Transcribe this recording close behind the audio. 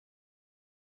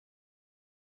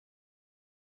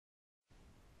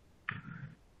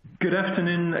Good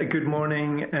afternoon, good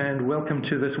morning, and welcome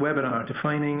to this webinar,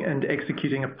 Defining and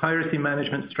Executing a Piracy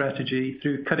Management Strategy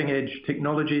Through Cutting-Edge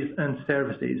Technologies and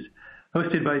Services,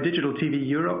 hosted by Digital TV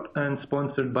Europe and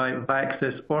sponsored by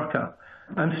Viaccess-Orca.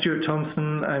 I'm Stuart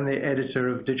Thompson, I'm the editor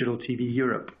of Digital TV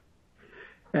Europe.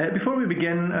 Before we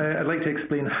begin, I'd like to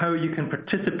explain how you can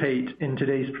participate in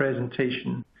today's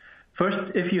presentation.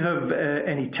 First, if you have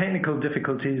any technical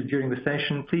difficulties during the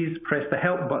session, please press the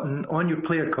Help button on your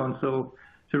player console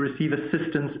to receive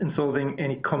assistance in solving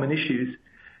any common issues.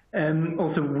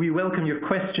 Also, we welcome your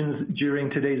questions during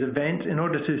today's event. In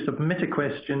order to submit a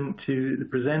question to the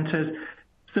presenters,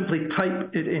 simply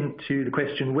type it into the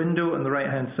question window on the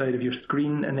right-hand side of your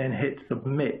screen and then hit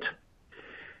Submit.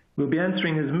 We'll be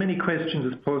answering as many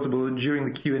questions as possible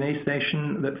during the Q&A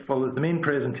session that follows the main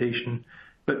presentation,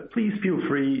 but please feel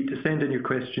free to send in your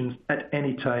questions at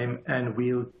any time and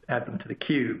we'll add them to the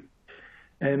queue.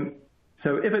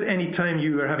 So if at any time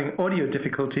you are having audio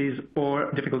difficulties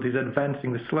or difficulties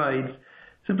advancing the slides,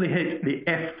 simply hit the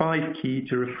F5 key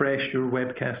to refresh your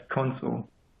webcast console.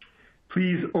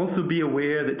 Please also be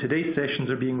aware that today's sessions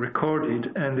are being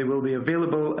recorded and they will be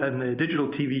available on the Digital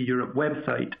TV Europe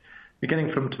website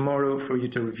beginning from tomorrow for you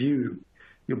to review.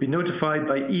 You'll be notified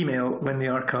by email when the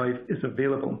archive is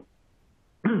available.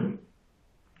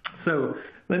 So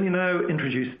let me now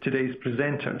introduce today's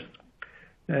presenters.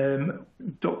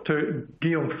 Dr.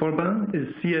 Guillaume Forbin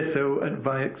is CSO at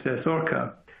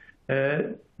Viaccess-Orca.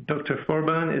 Dr.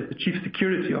 Forbin is the Chief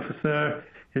Security Officer.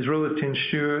 His role is to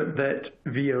ensure that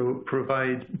VIO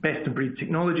provides best-of-breed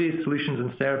technologies, solutions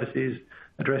and services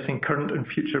addressing current and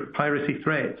future piracy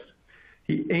threats.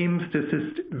 He aims to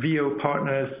assist VIO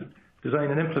partners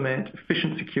design and implement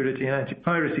efficient security and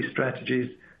anti-piracy strategies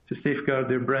to safeguard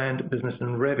their brand, business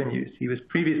and revenues. He was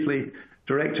previously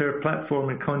Director of Platform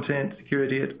and Content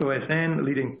Security at OSN, a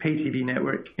leading pay TV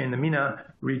network in the MENA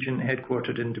region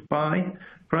headquartered in Dubai.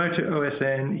 Prior to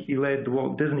OSN, he led the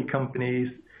Walt Disney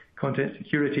Company's content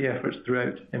security efforts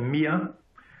throughout EMEA,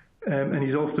 and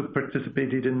he's also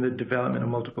participated in the development of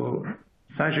multiple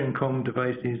Sagemcom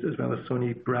devices as well as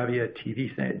Sony Bravia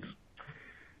TV sets.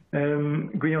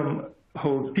 Guillaume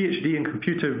holds PhD in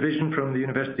computer vision from the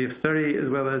University of Surrey as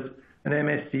well as an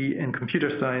MSc in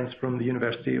computer science from the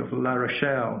University of La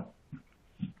Rochelle.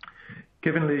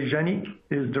 Kevin Lejanic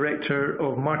is Director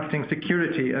of Marketing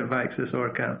Security at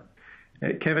Viaccess-Orca.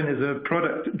 Kevin is a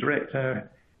Product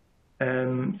Director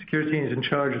Security and is in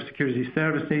charge of security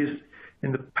services.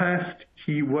 In the past,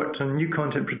 he worked on new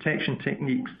content protection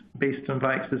techniques based on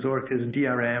Viaccess-Orca's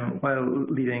DRM while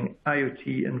leading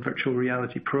IoT and virtual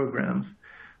reality programs.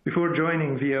 Before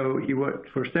joining VIO, he worked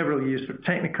for several years for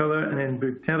Technicolor and then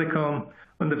Bouygues Telecom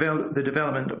on the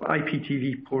development of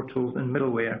IPTV portals and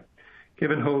middleware.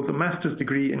 Kevin holds a master's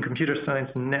degree in computer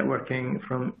science and networking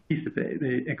from ISEP,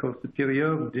 the École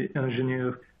supérieure des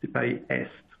ingénieurs de Paris Est.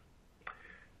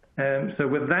 So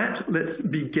with that, let's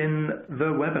begin the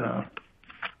webinar.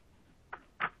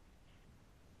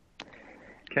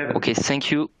 Kevin. Okay,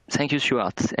 thank you,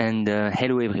 Stuart, and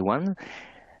hello everyone.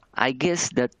 I guess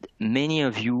that many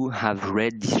of you have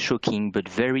read this shocking but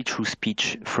very true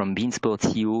speech from beIN Sport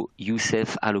CEO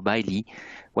Youssef Al-Obaidi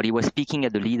while he was speaking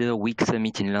at the Leader Week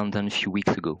Summit in London a few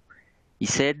weeks ago. He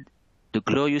said, "The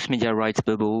glorious media rights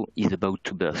bubble is about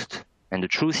to burst, and the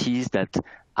truth is that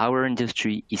our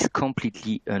industry is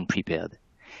completely unprepared."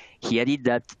 He added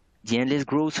that the endless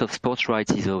growth of sports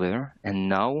rights is over, and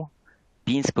now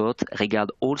beIN Sport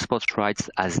regard all sports rights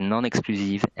as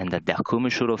non-exclusive and that their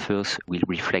commercial offers will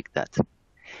reflect that.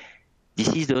 This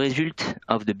is the result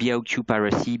of the BOQ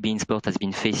piracy beIN Sport has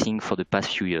been facing for the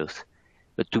past few years.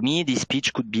 But to me, this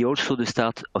speech could be also the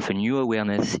start of a new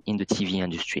awareness in the TV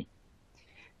industry.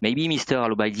 Maybe Mr.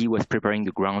 Al-Obaidi was preparing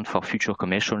the ground for future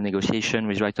commercial negotiation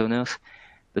with right owners,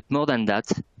 but more than that,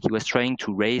 he was trying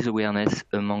to raise awareness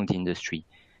among the industry,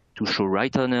 to show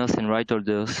right owners and right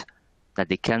holders that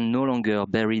they can no longer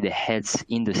bury their heads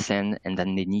in the sand and that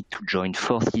they need to join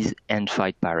forces and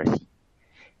fight piracy.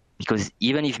 Because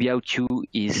even if BOQ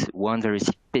is one very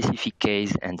specific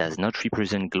case and does not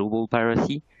represent global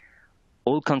piracy,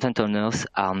 all content owners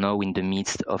are now in the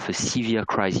midst of a severe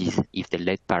crisis if they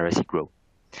let piracy grow.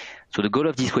 So the goal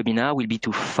of this webinar will be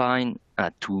to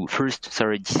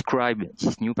describe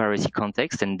this new piracy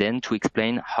context and then to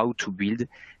explain how to build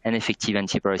an effective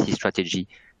anti-piracy strategy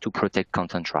to protect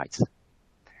content rights.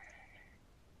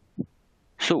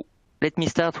 So let me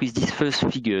start with these first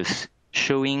figures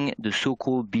showing the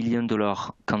so-called billion-dollar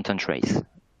content race.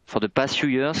 For the past few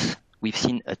years, we've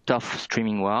seen a tough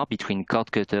streaming war between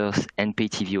cord cutters and pay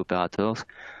TV operators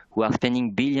who are spending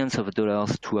billions of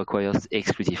dollars to acquire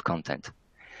exclusive content.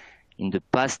 In the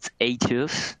past 8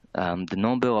 years, the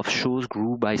number of shows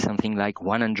grew by something like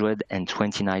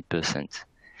 129%.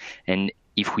 And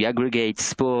if we aggregate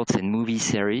sports and movie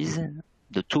series,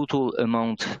 the total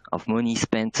amount of money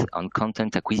spent on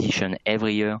content acquisition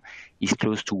every year is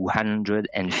close to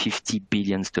 $150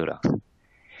 billion.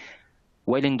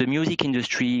 While in the music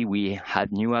industry, we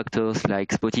had new actors like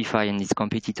Spotify and its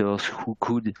competitors who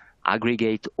could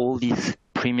aggregate all this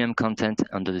premium content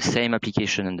under the same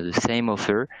application, under the same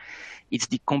offer, it's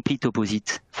the complete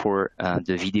opposite for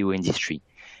the video industry.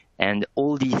 And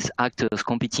all these actors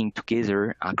competing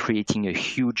together are creating a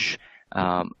huge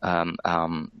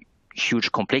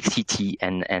huge complexity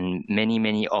and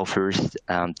many offers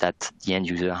that the end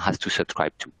user has to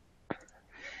subscribe to.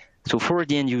 So for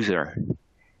the end user,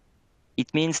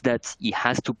 it means that he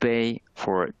has to pay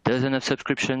for dozens of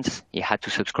subscriptions. He had to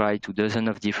subscribe to dozens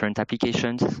of different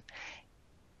applications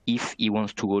if he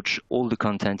wants to watch all the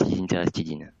content he's interested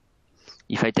in.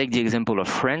 If I take the example of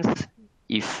France,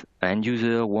 if an end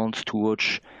user wants to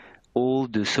watch all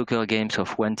the soccer games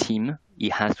of one team, he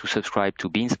has to subscribe to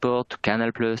beIN Sport, to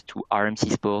Canal+, to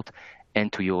RMC Sport,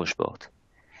 and to Eurosport.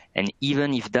 And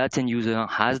even if that end user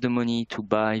has the money to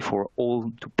pay for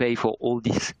all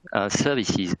these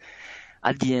services,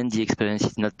 at the end, the experience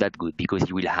is not that good because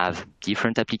you will have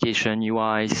different application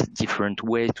UIs, different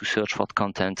ways to search for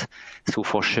content. So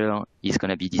for sure, he's going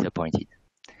to be disappointed.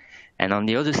 And on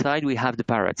the other side, we have the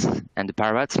pirates. And the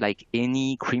pirates, like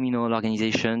any criminal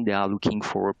organization, they are looking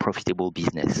for a profitable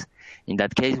business. In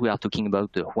that case, we are talking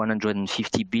about the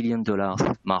 $150 billion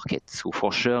market. So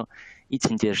for sure, it's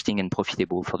interesting and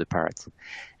profitable for the pirates.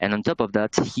 And on top of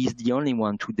that, he's the only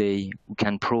one today who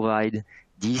can provide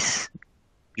this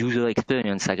user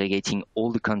experience aggregating all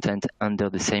the content under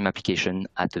the same application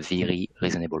at a very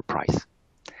reasonable price.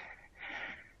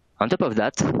 On top of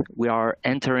that, we are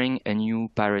entering a new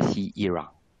piracy era.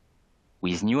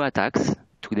 With new attacks,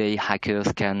 today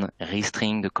hackers can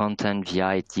restring the content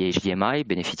via the HDMI,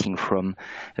 benefiting from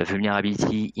a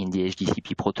vulnerability in the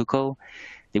HDCP protocol.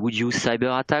 They would use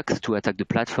cyber attacks to attack the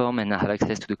platform and have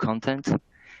access to the content.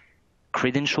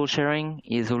 Credential sharing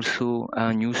is also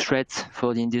a new threat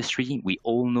for the industry. We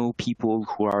all know people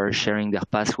who are sharing their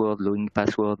password, login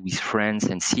password with friends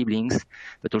and siblings,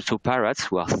 but also pirates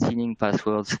who are stealing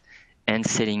passwords and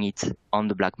selling it on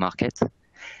the black market.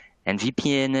 And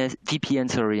VPN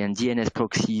and DNS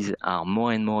proxies are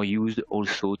more and more used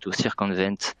also to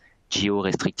circumvent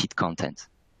geo-restricted content.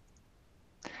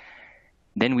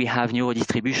 Then we have new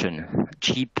redistribution,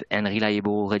 cheap and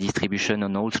reliable redistribution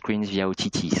on all screens via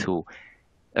OTT. So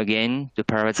again, the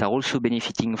pirates are also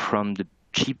benefiting from the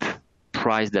cheap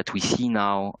price that we see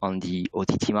now on the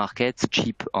OTT market,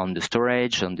 cheap on the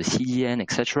storage, on the CDN,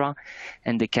 etc.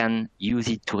 And they can use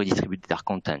it to redistribute their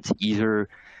content, either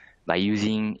by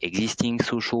using existing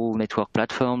social network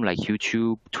platforms like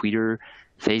YouTube, Twitter,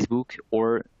 Facebook,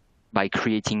 or by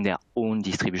creating their own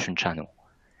distribution channel.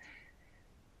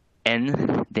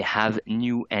 And they have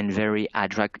new and very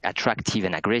attractive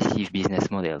and aggressive business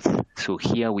models. So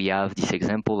here we have this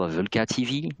example of Vulca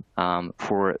TV.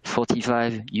 For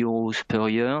 €45 per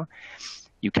year,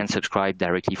 you can subscribe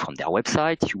directly from their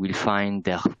website. You will find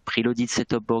their preloaded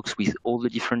set-top box with all the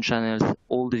different channels,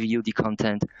 all the VOD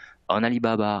content on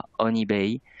Alibaba, on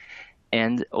eBay.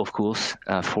 And of course,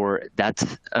 for that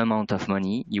amount of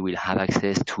money, you will have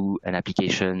access to an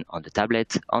application on the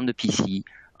tablet, on the PC,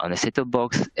 on a set-top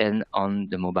box, and on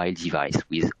the mobile device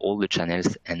with all the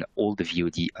channels and all the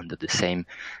VOD under the same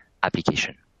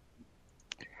application.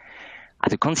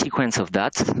 As a consequence of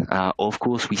that, of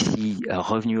course, we see a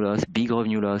revenue loss, big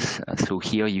revenue loss. So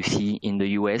here you see in the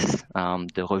US,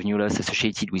 the revenue loss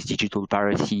associated with digital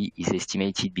piracy is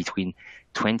estimated between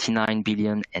 $29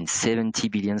 billion and $70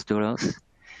 billion.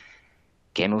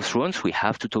 Game of Thrones, we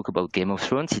have to talk about Game of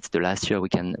Thrones. It's the last year we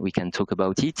can talk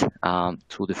about it.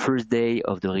 So the first day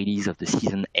of the release of the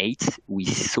season 8, we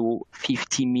saw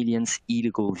 50 million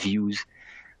illegal views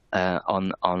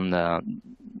on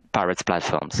pirates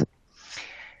platforms.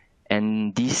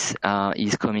 And this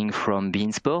is coming from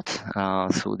beIN Sport.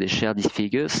 So they share these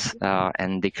figures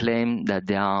and they claim that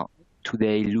they are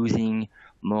today losing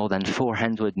more than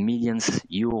 400 million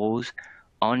euros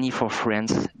only for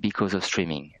France because of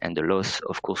streaming. And the loss,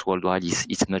 of course, worldwide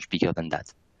is much bigger than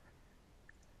that.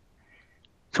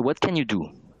 So what can you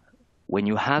do? When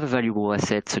you have a valuable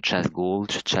asset such as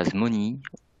gold, such as money,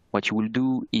 what you will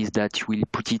do is that you will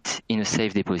put it in a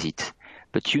safe deposit.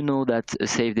 But you know that a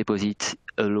safe deposit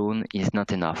alone is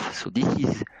not enough. So this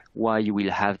is why you will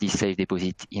have this safe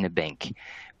deposit in a bank,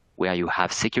 where you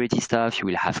have security staff, you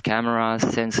will have cameras,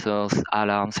 sensors,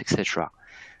 alarms, etc.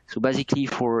 So basically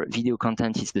for video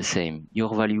content, it's the same.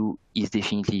 Your value is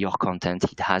definitely your content.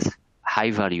 It has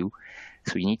high value.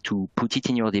 So you need to put it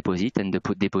in your deposit, and the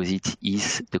deposit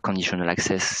is the conditional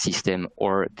access system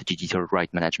or the digital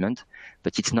right management,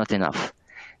 but it's not enough.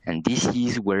 And this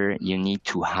is where you need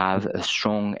to have a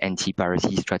strong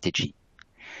anti-piracy strategy.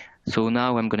 So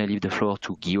now I'm going to leave the floor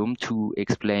to Guillaume to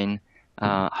explain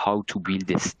how to build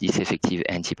this effective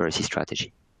anti-piracy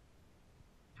strategy.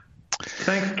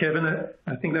 Thanks, Kevin.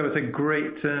 I think that was a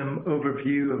great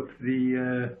overview of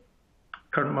the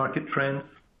current market trends,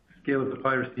 scale of the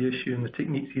piracy issue, and the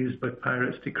techniques used by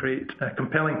pirates to create a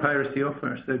compelling piracy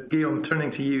offer. So, Guillaume,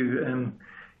 turning to you,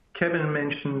 Kevin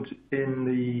mentioned in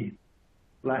the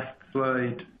last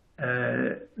slide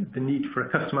the need for a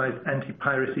customized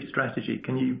anti-piracy strategy.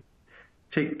 Can you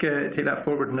take that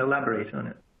forward and elaborate on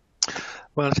it?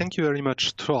 Well, thank you very much,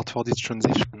 Stuart, for this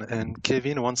transition. And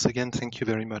Kevin, once again, thank you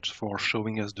very much for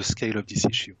showing us the scale of this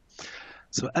issue.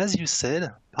 So as you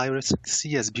said,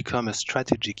 piracy has become a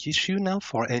strategic issue now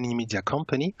for any media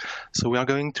company. So we are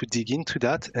going to dig into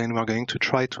that, and we're going to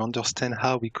try to understand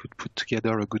how we could put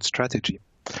together a good strategy.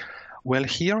 Well,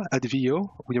 here at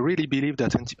VO, we really believe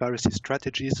that anti-piracy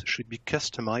strategies should be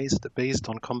customized based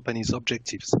on companies'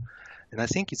 objectives. And I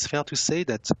think it's fair to say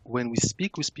that when we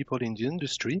speak with people in the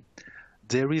industry,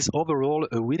 there is overall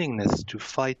a willingness to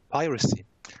fight piracy.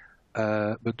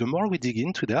 But the more we dig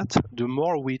into that, the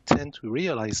more we tend to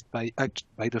realize by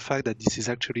the fact that this is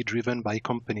actually driven by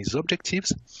companies'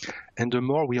 objectives, and the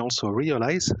more we also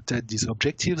realize that these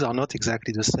objectives are not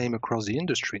exactly the same across the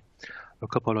industry. A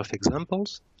couple of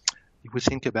examples. If we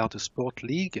think about a sport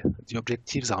league, the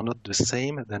objectives are not the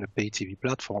same than a pay TV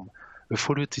platform. A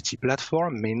full OTT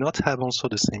platform may not have also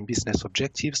the same business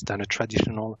objectives than a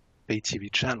traditional pay TV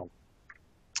channel.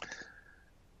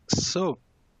 So,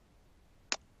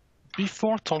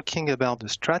 before talking about the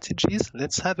strategies,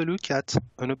 let's have a look at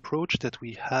an approach that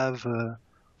we have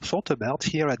thought about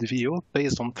here at VO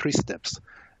based on 3 steps.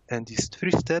 And these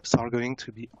 3 steps are going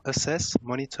to be assess,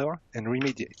 monitor, and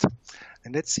remediate.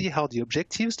 And let's see how the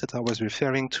objectives that I was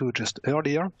referring to just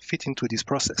earlier fit into this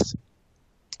process.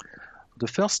 The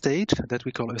first stage that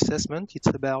we call assessment, it's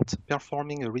about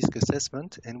performing a risk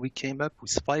assessment, and we came up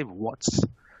with 5 whats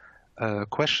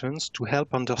questions to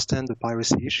help understand the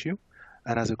piracy issue,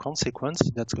 and as a consequence,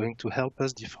 that's going to help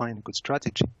us define a good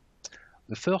strategy.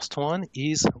 The first one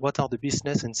is, what are the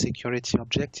business and security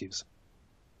objectives?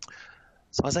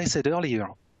 So as I said earlier,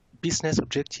 business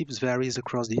objectives varies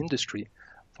across the industry.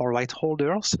 For right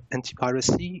holders,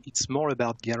 anti-piracy, it's more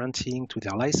about guaranteeing to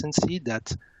their licensee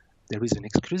that there is an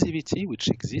exclusivity which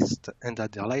exists and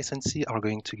that their licensee are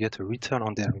going to get a return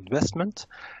on their investment,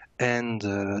 and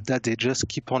that they just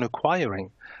keep on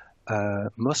acquiring.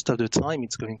 Most of the time,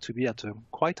 it's going to be at a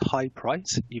quite high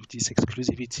price if this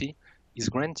exclusivity is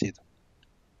granted.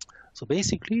 So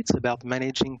basically, it's about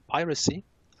managing piracy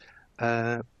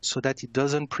so that it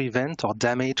doesn't prevent or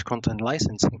damage content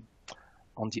licensing.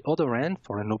 On the other hand,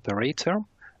 for an operator,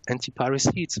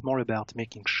 anti-piracy, it's more about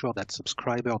making sure that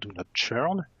subscribers do not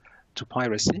churn to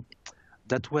piracy,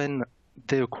 that when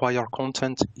they acquire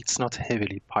content, it's not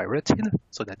heavily pirated,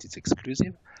 so that it's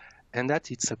exclusive, and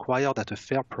that it's acquired at a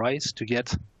fair price to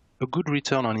get a good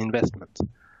return on investment.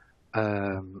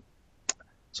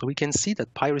 So we can see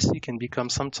that piracy can become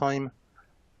sometimes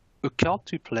a card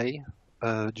to play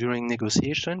during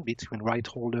negotiation between right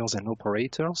holders and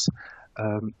operators,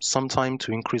 sometimes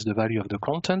to increase the value of the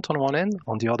content on one end.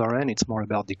 On the other end, it's more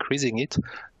about decreasing it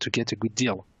to get a good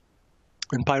deal.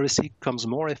 And piracy comes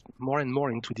more and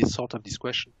more into this sort of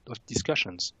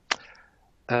discussions.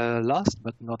 Last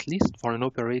but not least, for an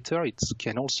operator, it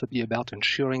can also be about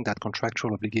ensuring that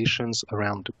contractual obligations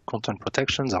around content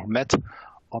protections are met,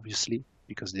 obviously,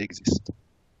 because they exist.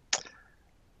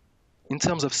 In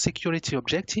terms of security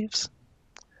objectives,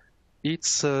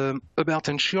 it's about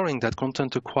ensuring that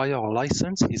content acquired or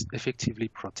licensed is effectively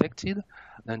protected,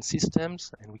 and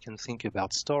systems, and we can think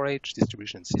about storage,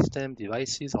 distribution system,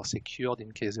 devices are secured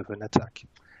in case of an attack.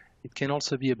 It can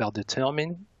also be about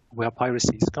determining where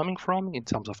piracy is coming from in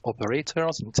terms of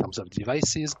operators, in terms of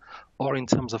devices, or in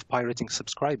terms of pirating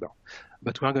subscriber.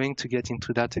 But we're going to get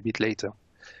into that a bit later.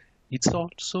 It's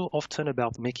also often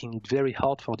about making it very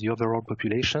hard for the overall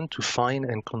population to find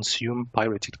and consume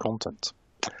pirated content.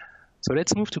 So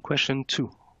let's move to question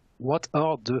 2. What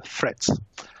are the threats?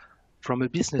 From a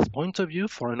business point of view,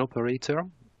 for an operator,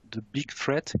 the big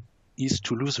threat is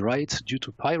to lose rights due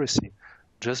to piracy,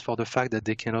 just for the fact that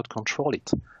they cannot control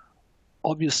it.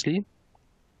 Obviously,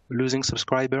 losing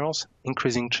subscribers,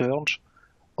 increasing charge,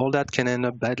 all that can end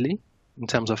up badly in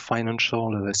terms of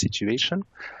financial situation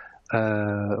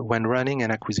when running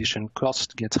and acquisition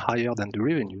costs get higher than the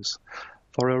revenues.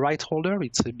 For a right holder,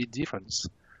 it's a bit different.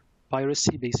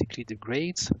 Piracy basically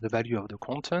degrades the value of the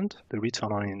content, the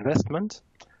return on investment.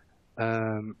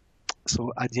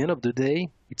 So at the end of the day,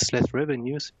 it's less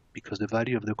revenues because the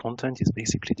value of the content is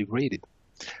basically degraded.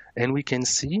 And we can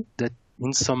see that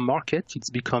in some markets, it's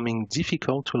becoming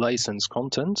difficult to license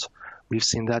content. We've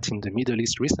seen that in the Middle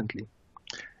East recently.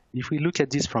 If we look at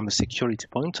this from a security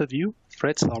point of view,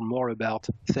 threats are more about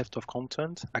theft of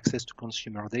content, access to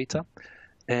consumer data,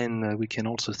 and we can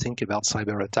also think about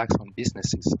cyber attacks on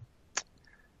businesses.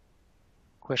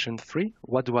 Question 3,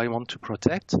 what do I want to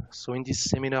protect? So in this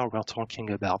seminar, we're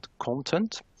talking about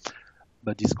content,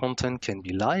 but this content can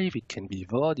be live, it can be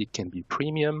VOD, it can be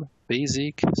premium,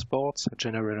 basic, sports,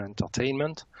 general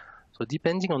entertainment. So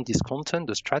depending on this content,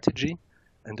 the strategy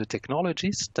and the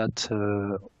technologies that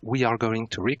we are going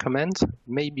to recommend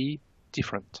may be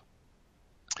different.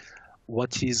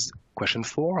 Question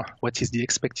 4, what is the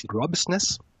expected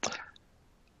robustness?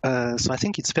 So I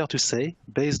think it's fair to say,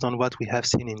 based on what we have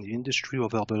seen in the industry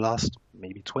over the last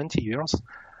maybe 20 years,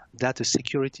 that a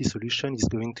security solution is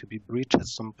going to be breached at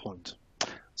some point.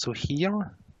 So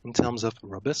here, in terms of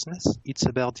robustness, it's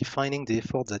about defining the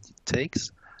effort that it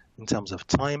takes in terms of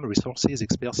time, resources,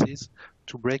 expertise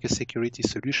to break a security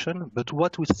solution. But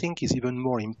what we think is even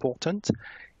more important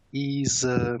is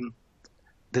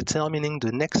determining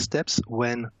the next steps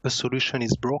when a solution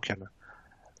is broken.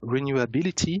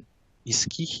 Renewability is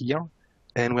key here,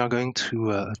 and we are going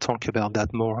to talk about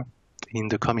that more in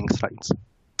the coming slides.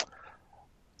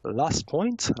 Last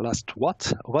point,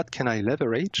 what can I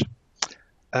leverage?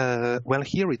 Well,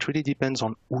 here it really depends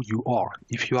on who you are.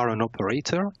 If you are an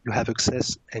operator, you have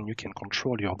access and you can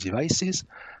control your devices.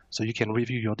 So you can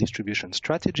review your distribution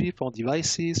strategy for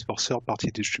devices, for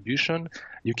third-party distribution.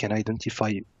 You can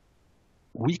identify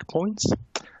weak points.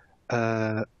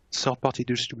 Third-party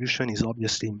distribution is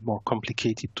obviously more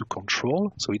complicated to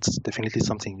control, so it's definitely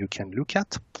something you can look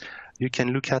at. You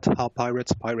can look at how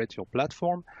pirates pirate your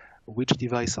platform, which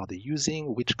device are they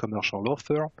using, which commercial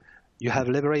offer. You have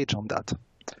leverage on that.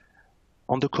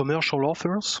 On the commercial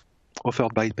offers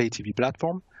offered by pay TV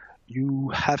platform, you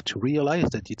have to realize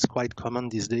that it's quite common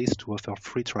these days to offer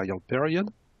free trial period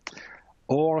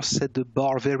or set the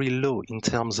bar very low in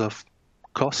terms of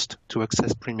cost to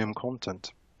access premium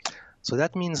content. So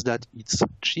that means that it's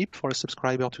cheap for a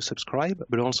subscriber to subscribe,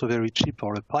 but also very cheap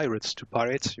for a pirate to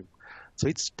pirate you. So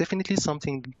it's definitely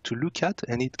something to look at,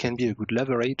 and it can be a good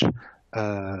leverage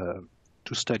to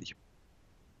study.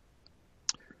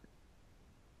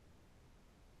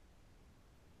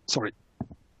 Sorry.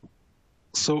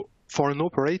 So for an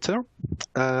operator,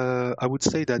 I would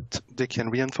say that they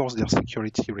can reinforce their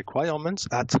security requirements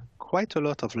at quite a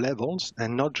lot of levels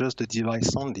and not just the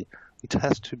device only. It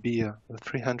has to be a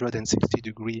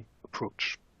 360-degree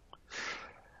approach.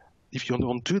 If you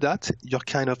don't do that, you're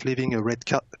kind of leaving a red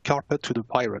carpet to the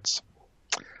pirates.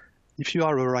 If you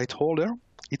are a right holder,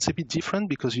 it's a bit different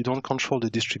because you don't control the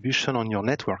distribution on your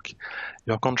network.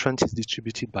 Your content is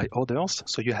distributed by others,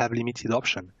 so you have limited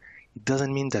option. It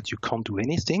doesn't mean that you can't do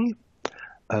anything.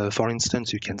 For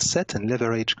instance, you can set and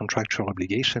leverage contractual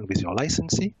obligation with your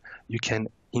licensee. You can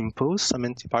impose some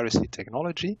anti-piracy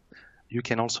technology. You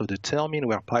can also determine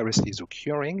where piracy is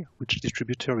occurring, which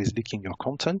distributor is leaking your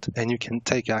content, and you can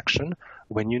take action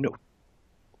when you know.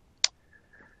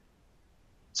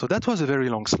 So that was a very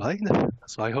long slide,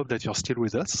 so I hope that you're still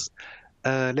with us.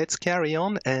 Let's carry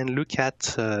on and look at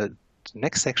the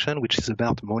next section, which is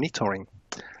about monitoring.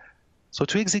 So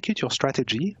to execute your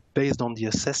strategy, based on the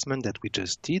assessment that we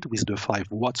just did with the 5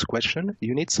 what's question,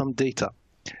 you need some data.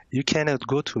 You cannot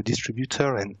go to a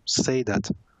distributor and say that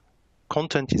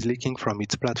content is leaking from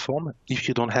its platform if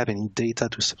you don't have any data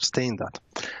to sustain that.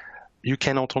 You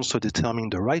cannot also determine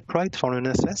the right price for an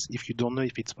SS if you don't know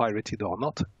if it's pirated or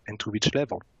not and to which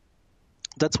level.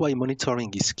 That's why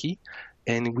monitoring is key,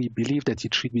 and we believe that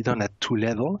it should be done at 2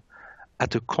 levels.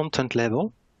 At a content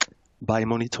level, by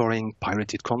monitoring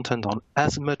pirated content on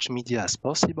as much media as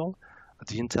possible,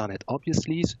 the internet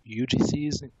obviously,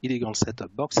 UGCs, illegal set-top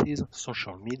boxes,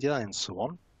 social media, and so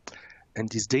on. And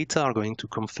these data are going to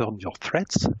confirm your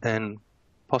threats and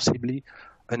possibly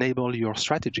enable your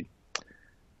strategy.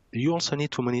 You also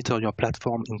need to monitor your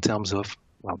platform in terms of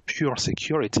pure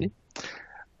security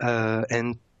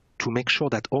and to make sure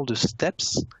that all the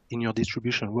steps in your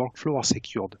distribution workflow are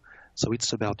secured. So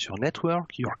it's about your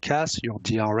network, your CAS, your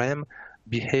DRM,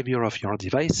 behavior of your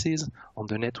devices on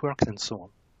the network, and so on.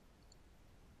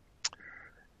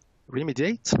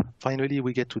 Remediate. Finally,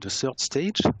 we get to the 3rd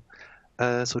stage.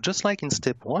 So just like in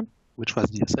step 1, which was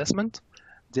the assessment,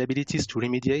 the abilities to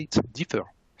remediate differ.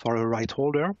 For a right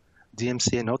holder,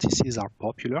 DMCA notices are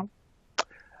popular.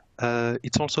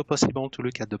 It's also possible to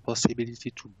look at the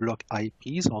possibility to block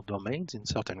IPs or domains in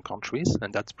certain countries,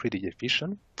 and that's pretty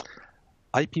efficient.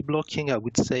 IP blocking, I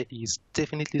would say, is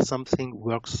definitely something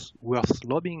worth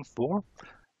lobbying for.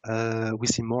 We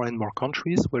see more and more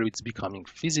countries where it's becoming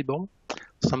feasible,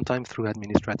 sometimes through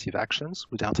administrative actions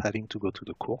without having to go to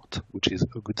the court, which is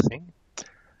a good thing.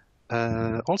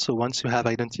 Also, once you have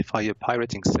identified a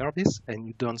pirating service and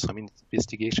you've done some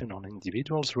investigation on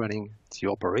individuals running the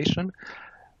operation,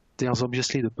 there's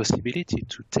obviously the possibility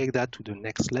to take that to the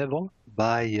next level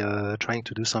by trying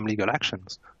to do some legal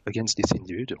actions against this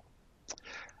individual.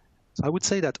 So I would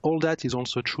say that all that is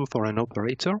also true for an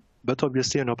operator, but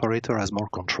obviously an operator has more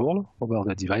control over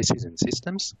the devices and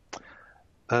systems.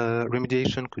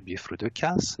 Remediation could be through the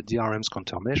CAS, DRM's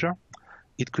countermeasure.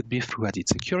 It could be through added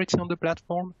security on the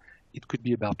platform. It could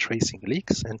be about tracing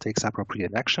leaks and takes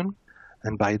appropriate action.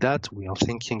 And by that, we are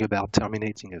thinking about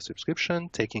terminating a subscription,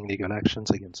 taking legal actions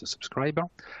against a subscriber,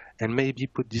 and maybe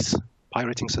put this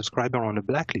pirating subscriber on a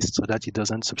blacklist so that he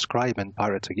doesn't subscribe and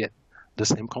pirate again the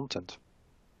same content.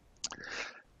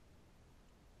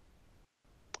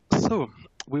 So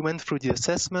we went through the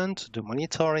assessment, the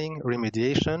monitoring,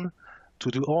 remediation. To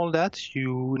do all that,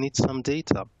 you need some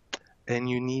data, and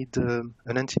you need an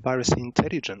anti-piracy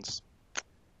intelligence.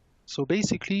 So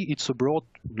basically, it's a broad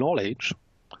knowledge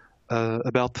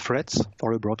about threats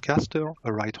for a broadcaster,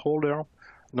 a right holder,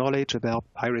 knowledge about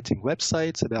pirating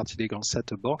websites, about illegal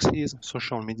set-top boxes,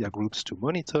 social media groups to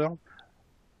monitor,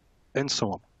 and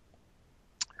so on.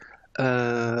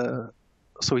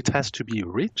 So it has to be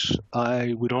rich.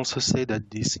 I would also say that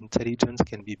this intelligence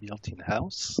can be built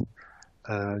in-house.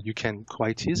 You can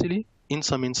quite easily, in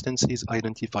some instances,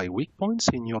 identify weak points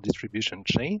in your distribution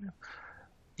chain.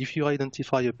 If you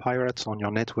identify a pirate on your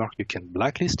network, you can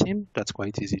blacklist him. That's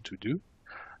quite easy to do.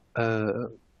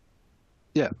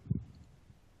 Yeah.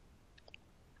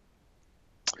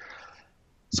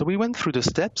 So we went through the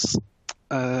steps.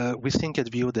 We think at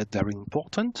VO that they're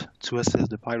important to assess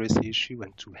the piracy issue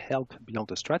and to help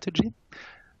build a strategy.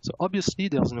 So obviously,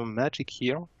 there's no magic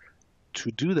here.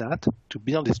 To do that, to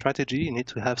build a strategy, you need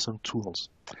to have some tools.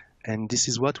 And this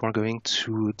is what we're going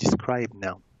to describe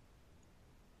now.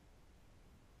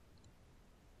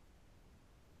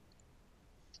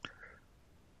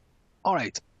 All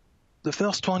right, the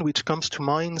first one which comes to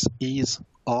mind is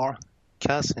our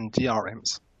CAS and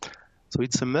DRMs. So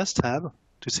it's a must-have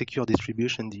to secure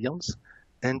distribution deals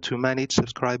and to manage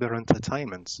subscriber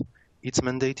entitlements. It's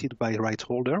mandated by right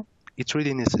holder. It's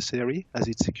really necessary as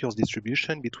it secures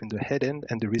distribution between the head end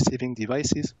and the receiving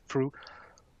devices through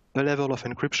a level of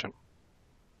encryption.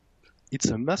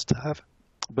 It's a must-have,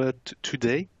 but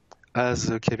today,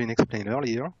 as Kevin explained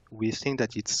earlier, we think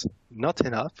that it's not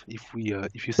enough if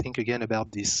you think again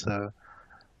about this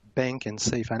bank and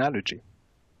safe analogy.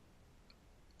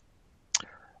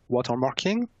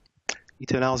 Watermarking,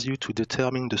 it allows you to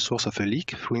determine the source of a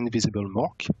leak through invisible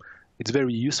mark. It's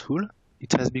very useful.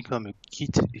 It has become a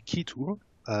key tool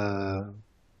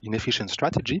in efficient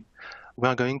strategy. We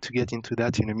are going to get into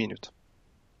that in a minute.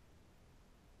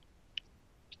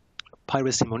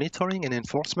 Piracy monitoring and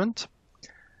enforcement.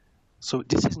 So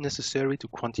this is necessary to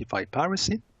quantify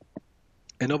piracy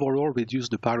and overall reduce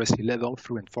the piracy level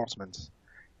through enforcement.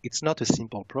 It's not a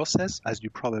simple process, as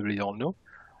you probably all know.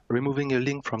 Removing a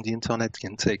link from the internet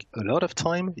can take a lot of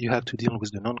time. You have to deal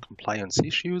with the non-compliance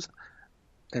issues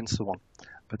and so on.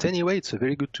 But anyway, it's a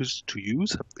very good tool to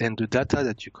use, and the data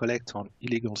that you collect on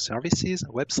illegal services,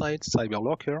 websites, cyber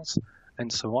lockers,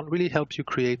 and so on really help you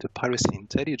create a piracy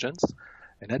intelligence,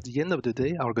 and at the end of the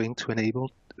day are going to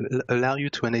allow you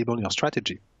to enable your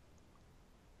strategy.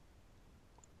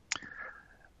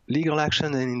 Legal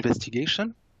action and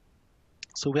investigation.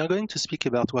 So we are going to speak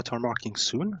about watermarking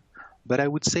soon, but I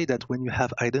would say that when you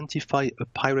have identified a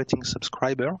pirating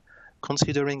subscriber,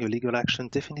 considering a legal action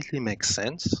definitely makes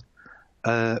sense.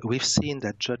 We've seen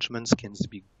that judgments can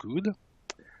be good,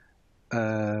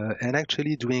 and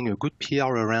actually doing a good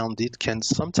PR around it can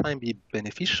sometimes be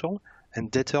beneficial and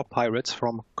deter pirates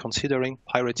from considering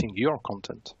pirating your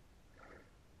content.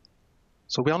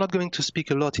 So we are not going to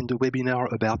speak a lot in the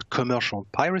webinar about commercial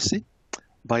piracy.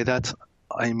 By that,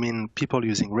 I mean people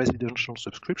using residential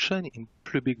subscription in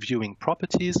public viewing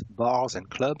properties, bars and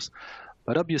clubs.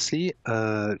 But obviously,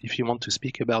 if you want to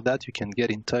speak about that, you can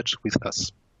get in touch with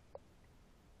us.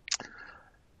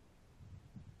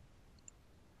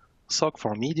 SOC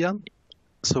for media.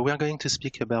 So we are going to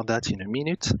speak about that in a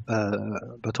minute,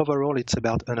 but overall it's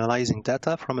about analyzing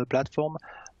data from a platform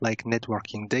like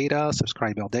networking data,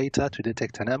 subscriber data to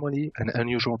detect anomaly and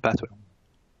unusual pattern.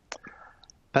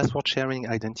 Password sharing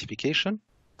identification.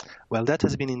 Well, that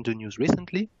has been in the news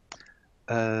recently.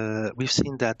 we've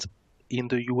seen that in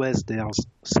the US, there's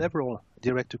several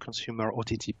direct-to-consumer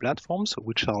OTT platforms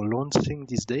which are launching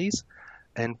these days,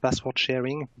 and password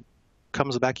sharing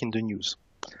comes back in the news.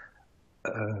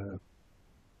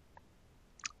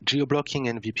 Geo-blocking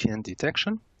and VPN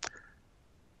detection.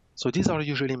 So these are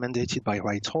usually mandated by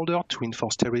rights holder to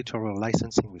enforce territorial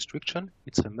licensing restriction.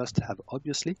 It's a must-have,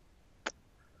 obviously.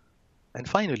 And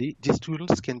finally, these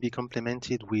tools can be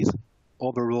complemented with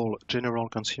overall general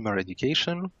consumer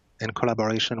education and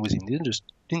collaboration within the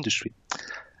industry.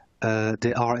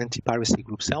 There are anti-piracy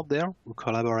groups out there who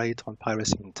collaborate on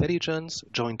piracy intelligence,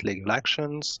 joint legal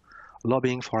actions,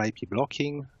 lobbying for IP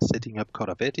blocking, setting up code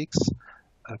of ethics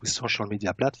with social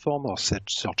media platform or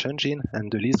search engine,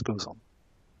 and the list goes on.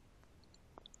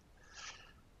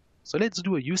 So let's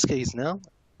do a use case now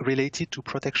related to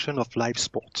protection of live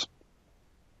sport.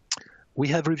 We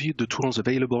have reviewed the tools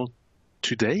available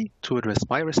today to address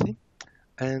piracy,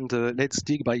 and let's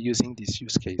dig by using this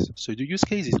use case. So the use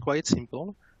case is quite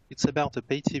simple. It's about a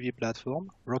pay TV platform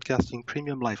broadcasting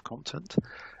premium live content,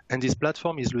 and this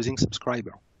platform is losing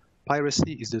subscribers.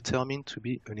 Piracy is determined to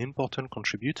be an important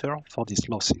contributor for these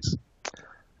losses.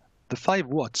 The 5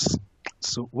 whats.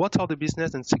 So what are the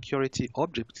business and security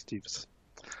objectives?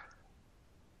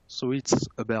 So it's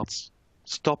about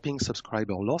stopping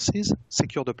subscriber losses,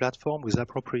 secure the platform with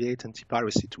appropriate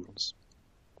anti-piracy tools.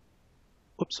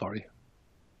 Oops, sorry.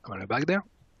 I'm going back there.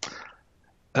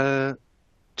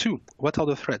 2, what are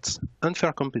the threats?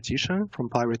 Unfair competition from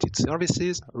pirated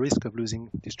services, risk of losing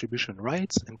distribution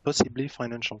rights, and possibly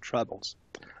financial troubles.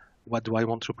 What do I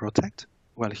want to protect?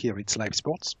 Well, here it's live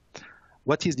sports.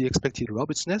 What is the expected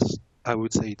robustness? I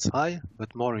would say it's high,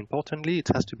 but more importantly, it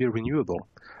has to be renewable.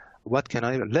 What can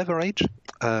I leverage?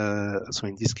 So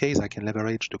in this case, I can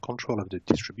leverage the control of the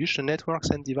distribution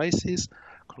networks and devices,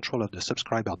 control of the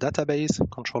subscriber database,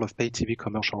 control of pay TV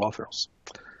commercial offers.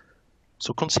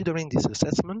 So considering this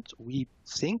assessment, we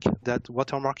think that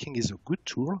watermarking is a good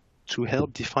tool to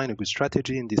help define a good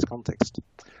strategy in this context.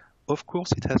 Of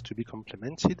course, it has to be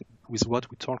complemented with what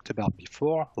we talked about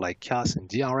before, like CAS and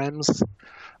DRMs,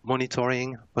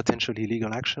 monitoring, potentially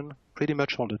legal action. Pretty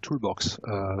much all the toolbox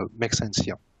makes sense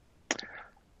here.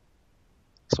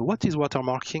 So what is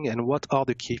watermarking and what are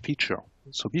the key features?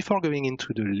 So before going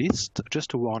into the list,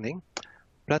 just a warning,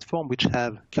 platforms which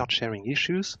have card sharing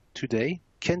issues today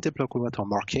can deploy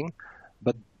watermarking,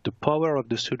 but the power of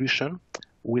the solution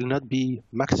will not be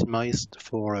maximized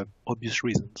for obvious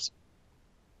reasons.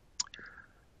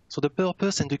 So the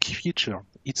purpose and the key feature,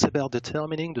 it's about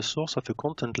determining the source of a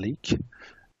content leak.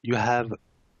 You have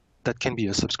that can be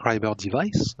a subscriber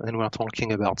device, and we're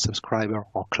talking about subscriber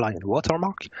or client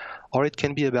watermark, or it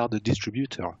can be about the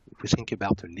distributor. If we think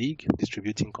about a league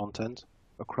distributing content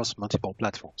across multiple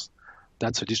platforms,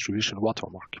 that's a distribution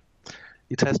watermark.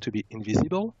 It has to be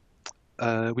invisible.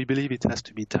 We believe it has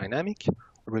to be dynamic,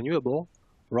 renewable,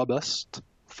 robust,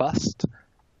 fast,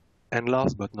 and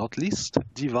last but not least,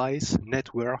 device,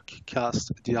 network, CAS,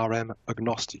 DRM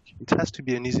agnostic. It has to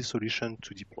be an easy solution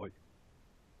to deploy.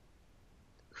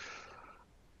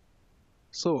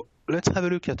 So let's have a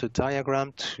look at a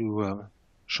diagram to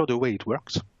show the way it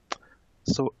works.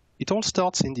 So it all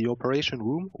starts in the operation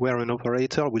room where an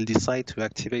operator will decide to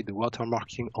activate the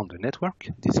watermarking on the network.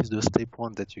 This is the step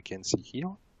 1 that you can see here.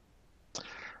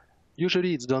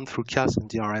 Usually it's done through CAS and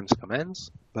DRM's commands,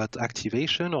 but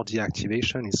activation or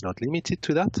deactivation is not limited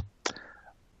to that.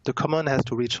 The command has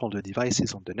to reach all the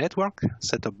devices on the network,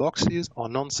 set-top boxes or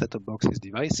non-set-top boxes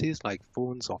devices like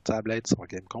phones or tablets or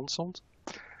game consoles.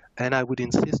 And I would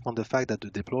insist on the fact that the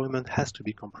deployment has to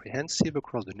be comprehensive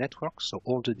across the network, so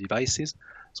all the devices,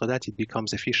 so that it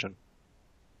becomes efficient.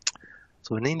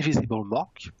 So an invisible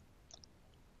mark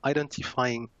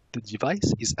identifying the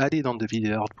device is added on the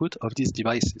video output of these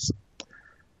devices.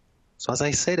 So as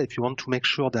I said, if you want to make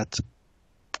sure that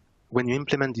when you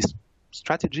implement this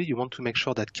strategy, you want to make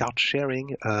sure that card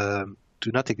sharing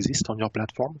do not exist on your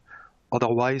platform.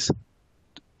 Otherwise,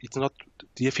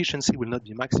 the efficiency will not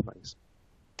be maximized.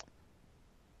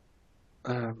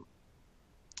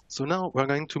 So now we're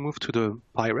going to move to the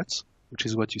pirates, which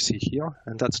is what you see here,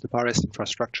 and that's the pirates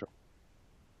infrastructure.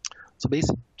 So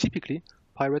basically, typically,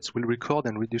 pirates will record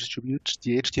and redistribute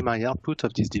the HDMI output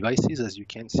of these devices, as you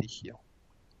can see here.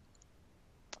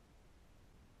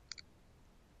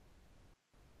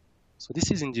 So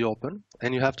this is in the open,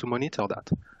 and you have to monitor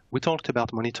that. We talked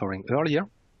about monitoring earlier.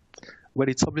 Well,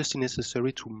 it's obviously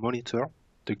necessary to monitor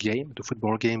the game, the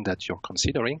football game that you're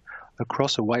considering,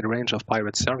 across a wide range of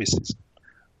pirate services.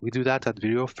 We do that at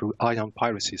Video through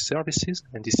anti-piracy services,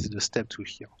 and this is the step 2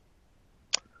 here.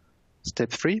 Step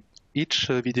 3, Each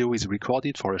video is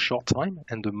recorded for a short time,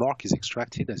 and the mark is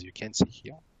extracted, as you can see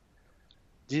here.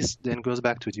 This then goes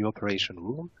back to the operation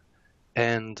room,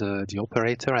 and the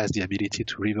operator has the ability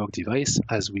to revoke device,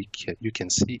 as you can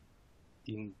see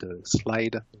in the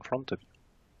slide in front of you.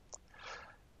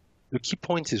 The key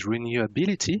point is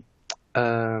renewability.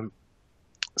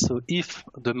 So if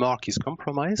the mark is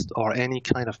compromised or any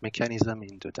kind of mechanism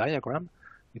in the diagram,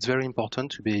 it's very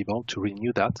important to be able to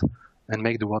renew that and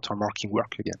make the watermarking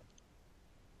work again.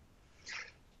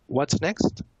 What's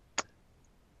next?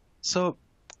 So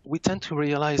we tend to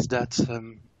realize that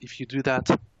if you do that,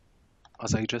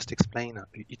 as I just explained,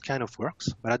 it kind of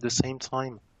works, but at the same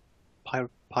time,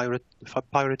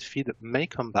 pirate feed may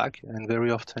come back, and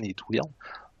very often it will.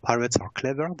 Pirates are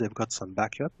clever, they've got some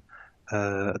backup.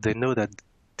 They know that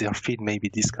their feed may be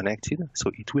disconnected, so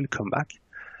it will come back.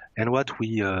 And what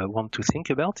we want to think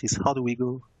about is how do we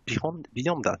go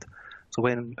beyond that? So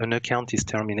when an account is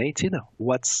terminated,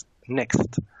 what's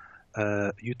next?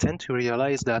 You tend to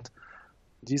realize that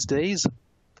these days,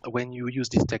 when you use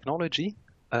this technology,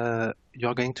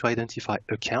 you're going to identify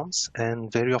accounts,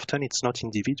 and very often it's not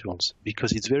individuals,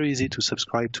 because it's very easy to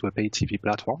subscribe to a pay TV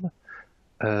platform.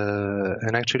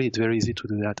 And actually, it's very easy to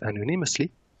do that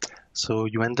anonymously. So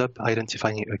you end up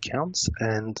identifying accounts,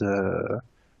 and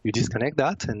you disconnect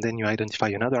that, and then you identify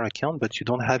another account, but you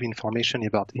don't have information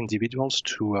about individuals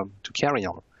to carry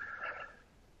on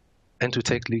and to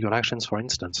take legal actions, for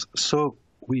instance. So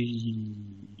we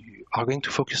are going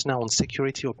to focus now on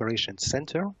Security Operations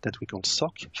Center, that we call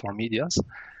SOC for medias.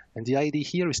 And the idea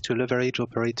here is to leverage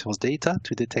operators' data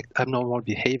to detect abnormal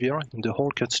behavior in the whole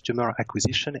customer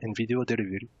acquisition and video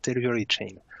delivery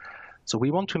chain. So we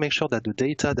want to make sure that the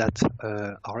data that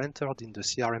are entered in the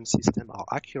CRM system are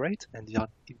accurate, and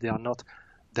if they are not,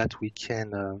 that we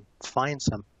can find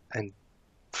some and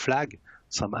flag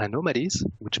some anomalies,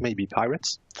 which may be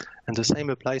pirates. And the same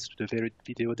applies to the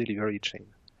video delivery chain.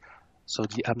 So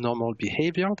the abnormal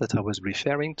behavior that I was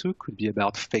referring to could be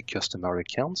about fake customer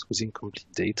accounts with incomplete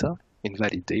data,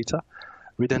 invalid data,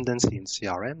 redundancy in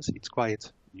CRMs. It's quite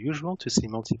usual to see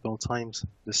multiple times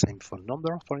the same phone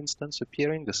number, for instance,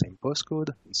 appearing, the same postcode,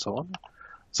 and so on.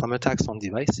 Some attacks on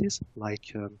devices,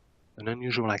 like an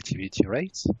unusual activity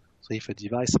rate. So if a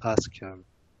device asks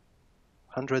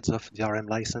hundreds of DRM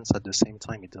licenses at the same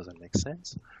time, it doesn't make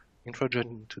sense. Intrusion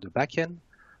into the backend.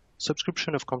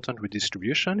 Subscription of content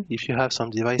redistribution. If you have some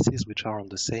devices which are on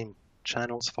the same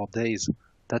channels for days,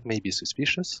 that may be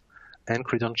suspicious. And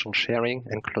credential sharing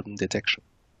and clone detection.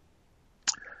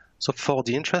 So for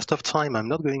the interest of time, I'm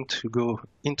not going to go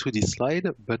into this slide,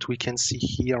 but we can see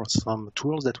here some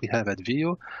tools that we have at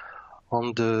Vio.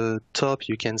 On the top,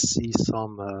 you can see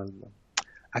some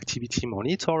activity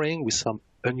monitoring with some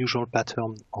unusual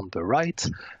pattern on the right.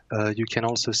 You can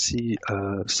also see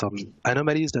some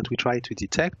anomalies that we try to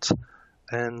detect.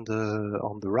 And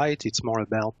on the right, it's more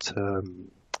about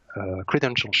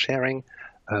credential sharing,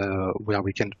 where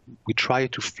we try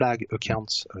to flag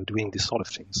accounts doing this sort of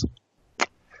things.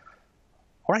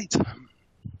 All right.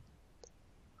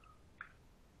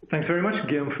 Thanks very much,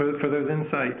 Guillaume, for those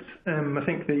insights. I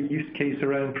think the use case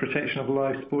around protection of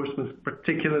live sports was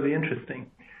particularly interesting.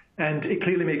 And it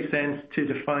clearly makes sense to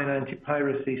define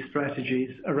anti-piracy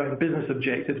strategies around business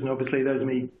objectives, and obviously those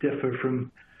may differ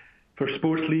for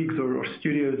sports leagues or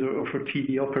studios or for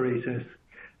TV operators.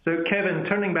 So Kevin,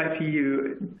 turning back to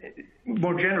you,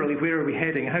 more generally, where are we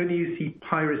heading? How do you see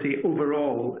piracy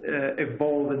overall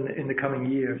evolve in the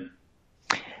coming years?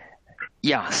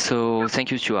 Yeah, so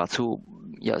thank you, Stuart. So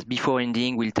yes, before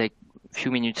ending, we'll take few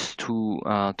minutes to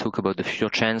talk about the future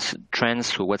trends,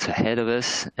 so what's ahead of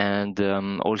us, and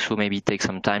also maybe take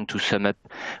some time to sum up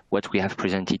what we have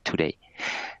presented today.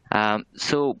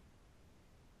 So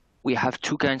we have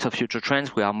two kinds of future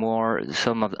trends. We are more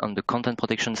on the content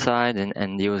protection side,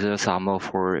 and the others are more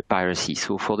for piracy.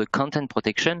 So for the content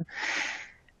protection,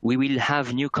 we will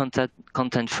have new content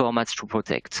formats to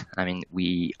protect. I mean,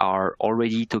 we are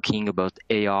already talking about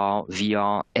AR,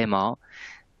 VR, MR.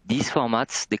 These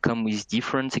formats, they come with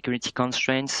different security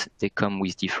constraints. They come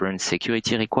with different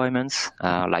security requirements.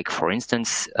 Like, for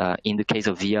instance, in the case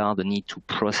of VR, the need to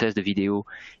process the video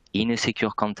in a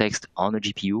secure context on a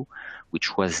GPU,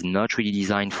 which was not really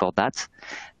designed for that.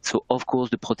 So, of course,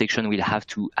 the protection will have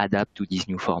to adapt to these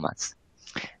new formats.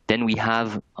 Then we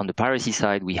have, on the piracy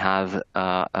side,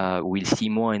 we'll see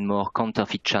more and more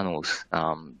counterfeit channels.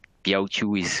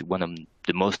 BRQ is one of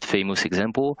the most famous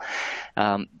example.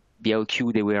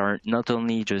 BRQ, they were not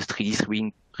only just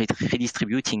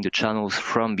redistributing the channels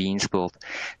from beIN Sport,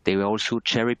 they were also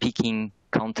cherry-picking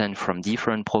content from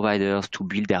different providers to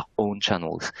build their own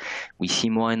channels. We see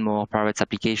more and more private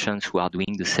applications who are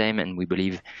doing the same, and we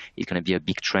believe it's going to be a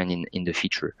big trend in the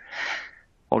future.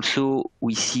 Also,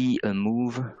 we see a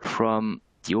move from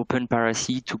the open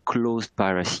piracy to closed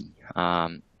piracy,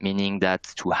 meaning that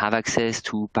to have access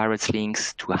to pirates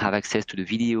links, to have access to the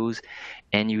videos,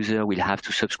 end user will have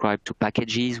to subscribe to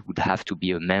packages, would have to be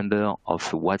a member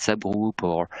of a WhatsApp group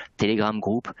or Telegram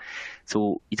group.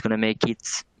 So it's going to make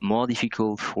it more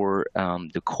difficult for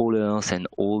the crawlers and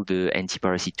all the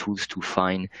anti-piracy tools to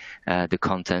find the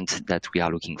content that we are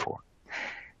looking for.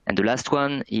 And the last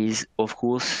one is, of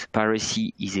course,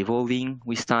 piracy is evolving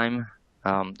with time.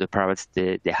 The pirates,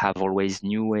 they have always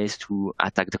new ways to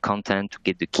attack the content, to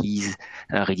get the keys,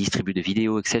 redistribute the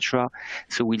video, etc.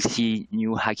 So we'll see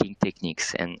new hacking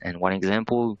techniques. And one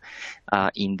example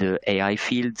in the AI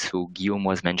field, so Guillaume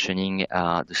was mentioning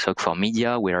the SOC for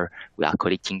media, where we are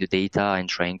collecting the data and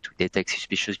trying to detect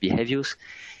suspicious behaviors.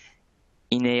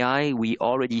 In AI, we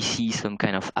already see some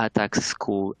kind of attacks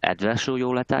called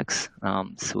adversarial attacks.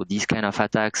 So these kind of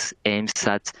attacks aims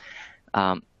at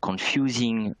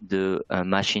confusing the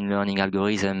machine learning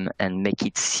algorithm and make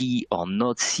it see or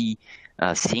not see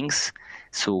things.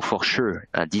 So for sure,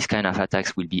 these kind of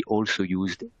attacks will be also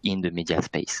used in the media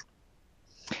space.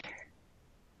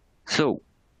 So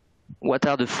what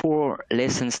are the 4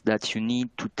 lessons that you need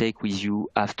to take with you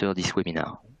after this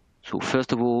webinar? So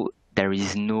first of all, there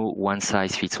is no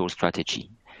one-size-fits-all strategy.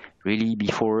 Really,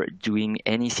 before doing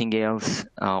anything else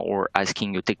or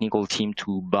asking your technical team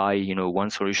to buy,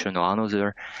 one solution or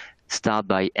another, start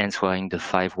by answering the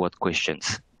 5 what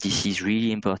questions. This is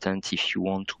really important if you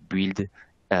want to build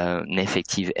an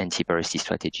effective anti-piracy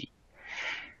strategy.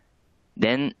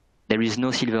 Then there is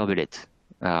no silver bullet.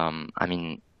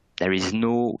 There is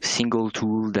no single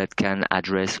tool that can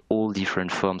address all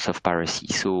different forms of piracy.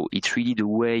 So it's really the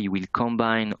way you will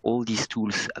combine all these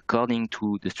tools according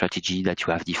to the strategy that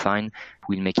you have defined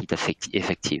will make it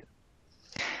effective.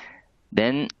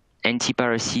 Then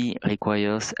anti-piracy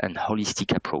requires an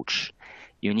holistic approach.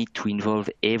 You need to involve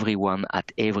everyone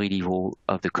at every level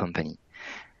of the company.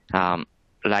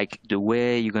 Like the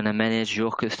way you're going to manage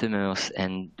your customers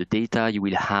and the data you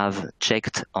will have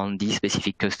checked on these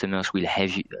specific customers will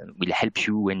help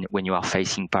you when you are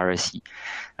facing piracy.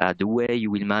 The way you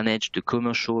will manage the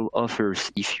commercial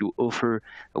offers, if you offer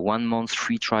a 1 month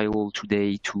free trial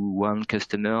today to one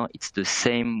customer, it's the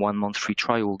same 1 month free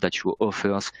trial that you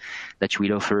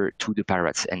will offer to the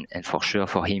pirates, and for sure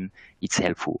for him it's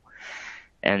helpful.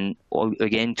 And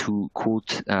again, to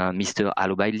quote Mr.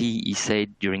 Alobaidli, he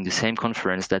said during the same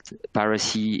conference that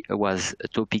piracy was a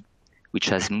topic which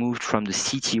has moved from the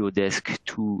CTO desk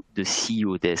to the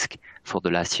CEO desk for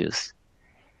the last years.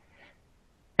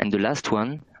 And the last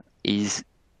one is,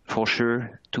 for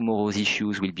sure, tomorrow's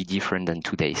issues will be different than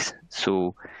today's.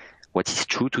 So what is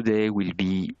true today will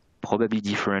be probably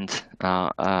different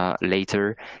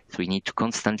later. So you need to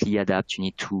constantly adapt. You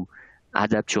need to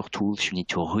adapt your tools, you need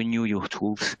to renew your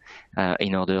tools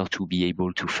in order to be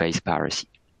able to face piracy.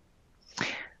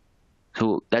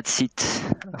 So that's it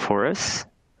for us.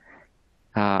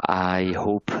 I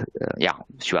hope,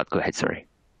 Stuart, go ahead, sorry.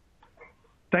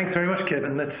 Thanks very much,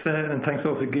 Kevin. And thanks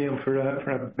also, Guillaume, for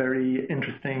a very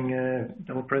interesting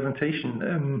double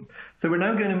presentation. So we're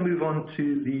now going to move on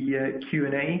to the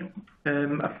Q&A.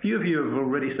 A few of you have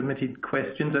already submitted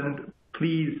questions, and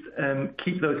please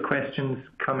keep those questions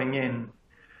coming in.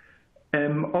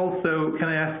 Also, can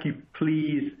I ask you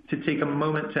please to take a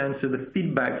moment to answer the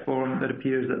feedback form that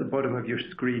appears at the bottom of your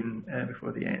screen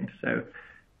before the end. So,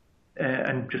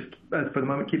 and just for the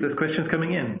moment, keep those questions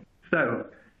coming in. So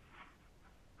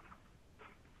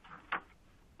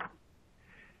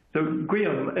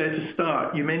Guillaume, to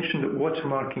start, you mentioned that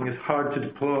watermarking is hard to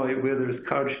deploy where there is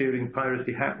card sharing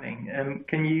piracy happening.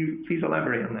 Can you please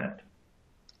elaborate on that?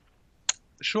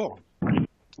 Sure.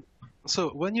 So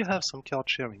when you have some card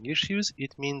sharing issues,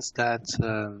 it means that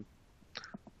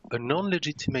a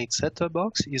non-legitimate set-top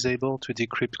box is able to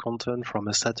decrypt content from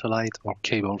a satellite or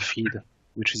cable feed,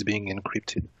 which is being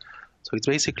encrypted. So it's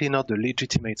basically not the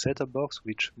legitimate set-top box,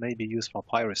 which may be used for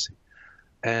piracy.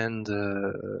 And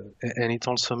it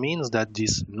also means that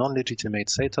this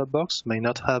non-legitimate set-top box may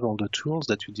not have all the tools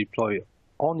that you deploy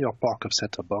on your park of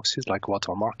set-top boxes, like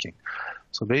watermarking.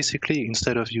 So basically,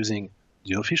 instead of using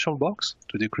the official box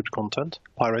to decrypt content,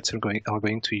 pirates are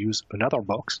going to use another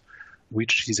box,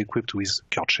 which is equipped with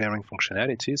card sharing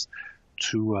functionalities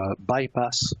to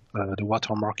bypass the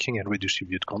watermarking and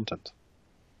redistribute content.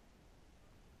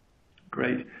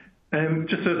 Great.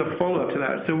 Just as a follow-up to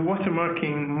that, so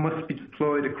watermarking must be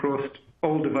deployed across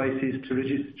all devices to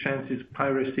reduce the chances of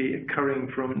piracy occurring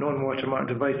from non-watermarked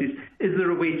devices. Is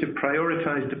there a way to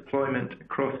prioritize deployment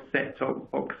across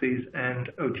set-top boxes and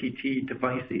OTT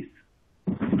devices?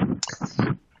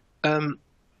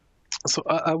 So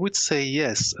I would say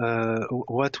yes.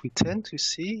 What we tend to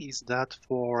see is that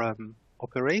for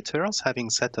operators having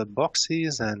set-top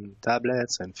boxes and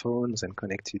tablets and phones and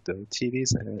connected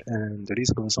TVs and the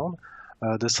list goes on,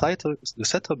 the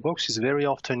set-top box is very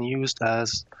often used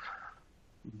as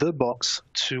the box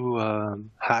to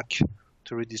hack,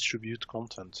 to redistribute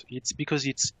content. It's because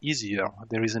it's easier.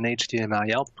 There is an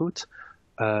HDMI output,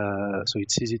 so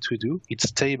it's easy to do. It's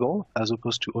stable as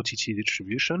opposed to OTT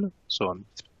distribution. So I'm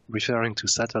referring to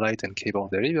satellite and cable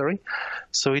delivery.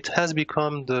 So it has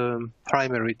become the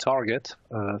primary target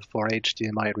for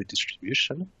HDMI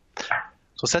redistribution.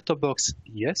 So set-top box,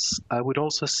 yes. I would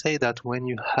also say that when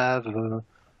you have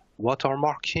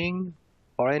watermarking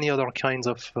or any other kinds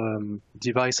of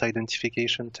device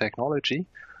identification technology,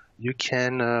 you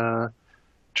can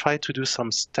try to do some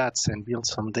stats and build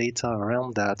some data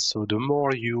around that. So the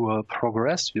more you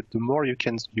progress, the more you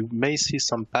may see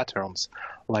some patterns,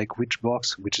 like which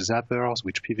box, which zappers,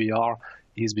 which PVR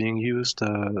is being used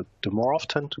the more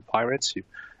often to pirate you.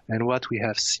 And what we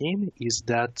have seen is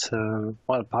that,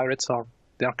 well, pirates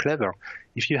they're clever.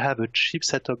 If you have a cheap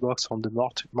set-top box on the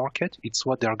market, it's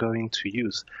what they're going to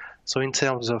use. So in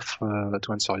terms of,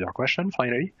 to answer your question,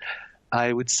 finally,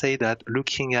 I would say that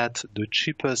looking at the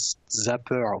cheapest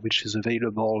zapper which is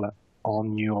available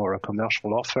on your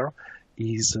commercial offer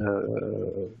is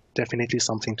definitely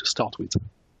something to start with.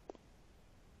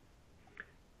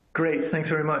 Great, thanks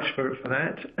very much for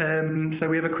that. So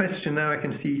we have a question now I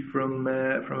can see from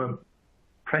a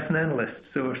press and analyst,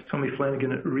 so it's Tommy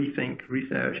Flanagan at Rethink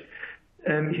Research,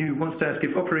 who wants to ask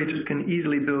if operators can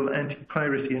easily build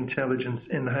anti-piracy intelligence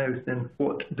in-house, then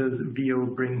what does VO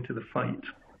bring to the fight?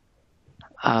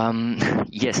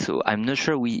 Yes, so I'm not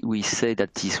sure we say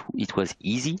that it was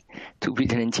easy to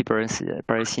build an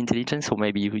anti-piracy intelligence, or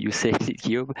maybe you said it,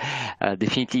 Guillaume.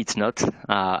 Definitely it's not.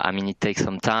 I mean, it takes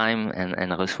some time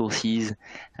and resources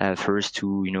first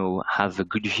to, have a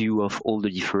good view of all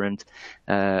the different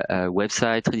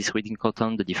websites redistributing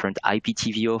content, the different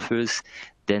IPTV offers.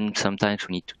 Then sometimes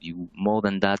we need to do more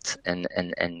than that and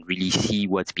really see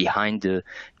what's behind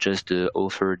just the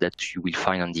offer that you will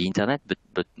find on the internet,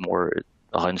 but more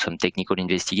run some technical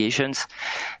investigations.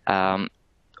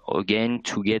 Again,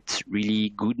 to get really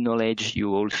good knowledge,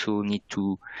 you also need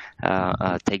to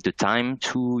take the time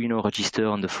to, register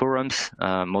on the forums.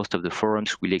 Most of the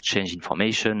forums will exchange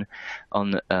information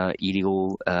on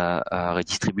illegal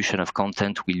redistribution of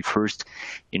content. Will first,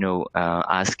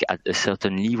 ask at a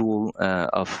certain level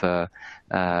of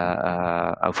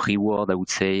reward, I would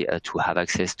say, to have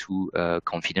access to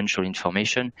confidential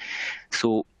information.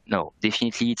 So no,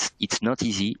 definitely it's not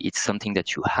easy. It's something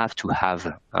that you have to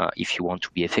have if you want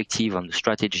to be effective on the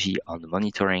strategy, on the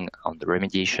monitoring, on the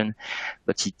remediation,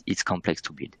 but it's complex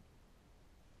to build.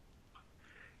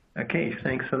 Okay,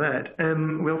 thanks for that.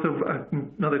 We also have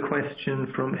another question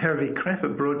from Hervé Krepp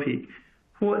at Broadpeak.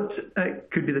 What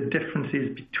could be the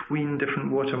differences between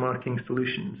different watermarking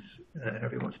solutions?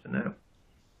 Hervé wants to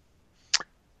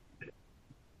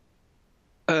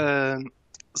know.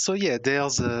 So yeah,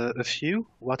 there's a few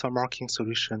watermarking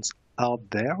solutions out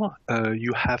there.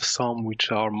 You have some which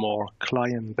are more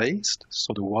client-based.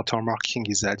 So the watermarking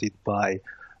is added by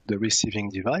the receiving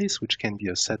device, which can be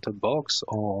a set-top box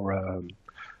or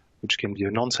which can be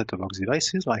a non-set-top box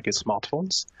devices like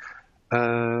smartphones.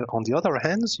 On the other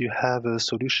hand, you have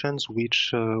solutions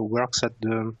which works at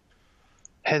the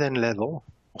head-end level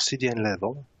or CDN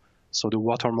level. So the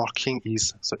watermarking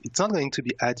so it's not going to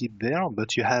be added there,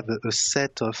 but you have a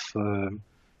set of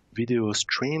video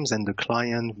streams, and the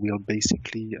client will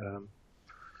basically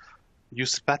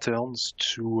use patterns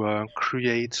to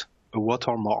create a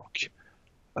watermark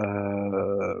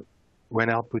when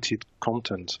outputted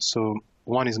content. So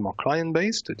one is more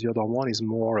client-based, the other one is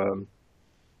more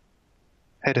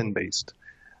head-end-based.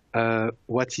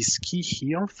 What is key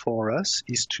here for us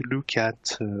is to look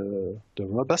at the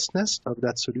robustness of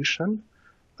that solution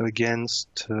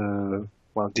against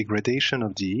degradation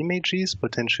of the images,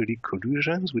 potentially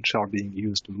collusions, which are being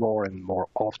used more and more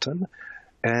often.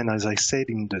 And as I said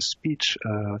in the speech,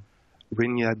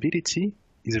 renewability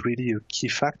is really a key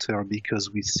factor,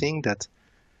 because we think that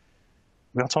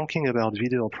we're talking about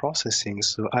video processing.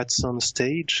 So at some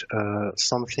stage,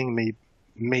 something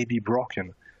may be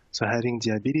broken. So having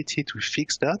the ability to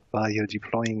fix that by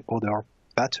deploying other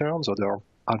patterns, other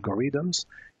algorithms,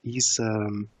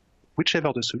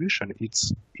 whichever the solution,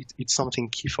 it's something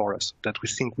key for us that we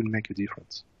think will make a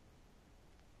difference.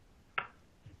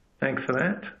 Thanks for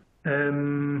that.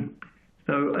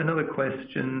 So another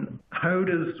question, how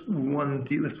does one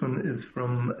deal, this one is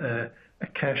from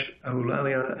Akash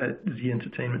Aulalia at Z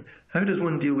Entertainment, how does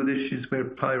one deal with issues where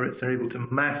pirates are able to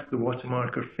mask the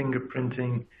watermark or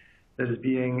fingerprinting that is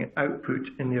being output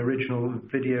in the original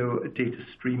video data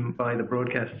stream by the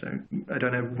broadcaster? I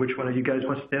don't know which one of you guys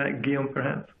wants to do that. Guillaume,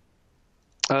 perhaps?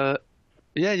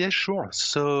 Yeah, sure.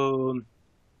 So,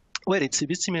 well, it's a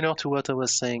bit similar to what I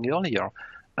was saying earlier.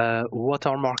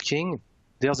 Watermarking,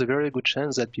 there's a very good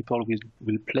chance that people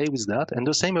will play with that. And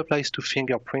the same applies to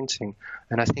fingerprinting.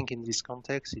 And I think in this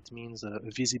context, it means a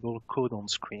visible code on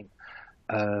screen.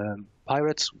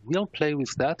 Pirates will play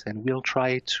with that and will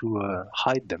try to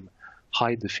hide them.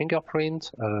 Hide the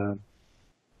fingerprint,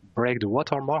 break the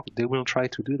watermark, they will try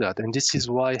to do that. And this is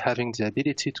why having the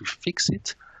ability to fix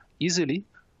it easily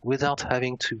without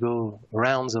having to go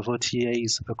rounds of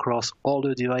OTAs across all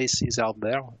the devices out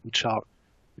there, which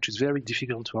is very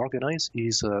difficult to organize,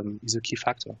 is a key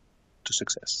factor to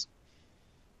success.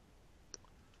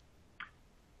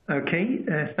 Okay,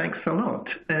 thanks a lot.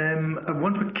 I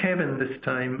want with Kevin this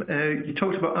time. You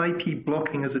talked about IP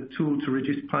blocking as a tool to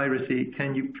reduce piracy.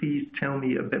 Can you please tell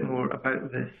me a bit more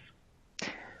about this?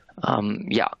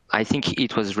 Yeah, I think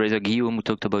it was rather Guillaume who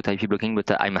talked about IP blocking, but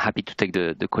I'm happy to take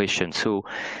the question. So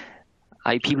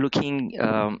IP blocking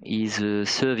is a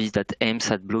service that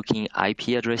aims at blocking IP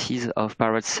addresses of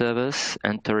pirate servers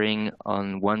entering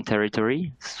on one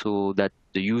territory so that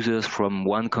the users from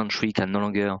one country can no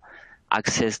longer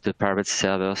access the pirate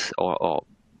servers or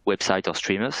website or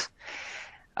streamers.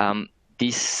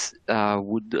 This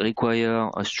would require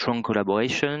a strong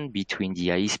collaboration between the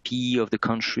ISP of the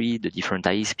country, the different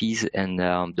ISPs, and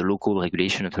the local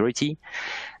regulation authority.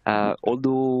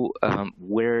 Although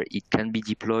where it can be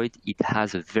deployed, it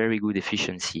has a very good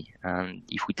efficiency. And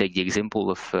if we take the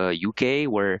example of UK,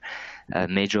 where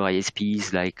major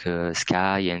ISPs like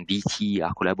Sky and BT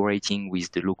are collaborating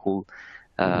with the local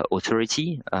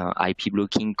authority, IP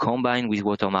blocking combined with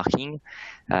watermarking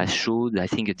showed, I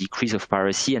think, a decrease of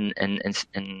piracy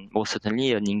and more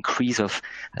certainly an increase of,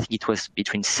 I think it was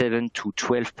between 7 to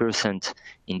 12%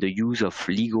 in the use of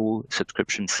legal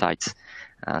subscription sites.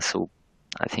 So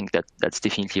I think that's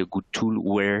definitely a good tool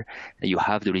where you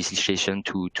have the legislation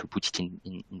to put it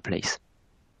in place.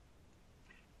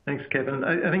 Thanks, Kevin.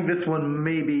 I think this one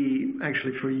may be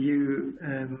actually for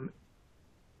you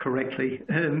correctly.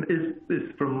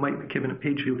 Is from Mike McKibben at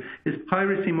Pageview. Is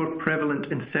piracy more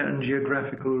prevalent in certain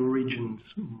geographical regions?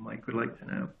 Mike would like to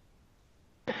know.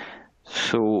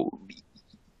 So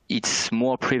it's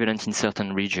more prevalent in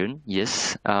certain regions,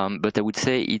 yes, but I would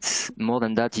say it's more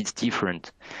than that, it's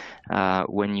different.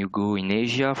 When you go in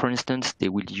Asia, for instance, they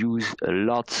will use a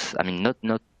lot, I mean,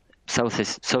 not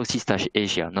Southeast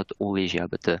Asia, not all Asia,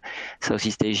 but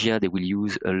Southeast Asia, they will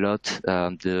use a lot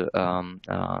the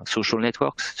social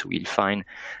networks. So you'll find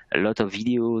a lot of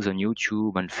videos on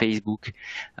YouTube and Facebook,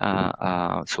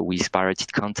 so with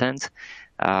pirated content.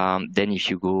 Then if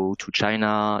you go to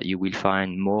China, you will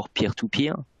find more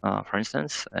peer-to-peer, for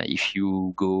instance. If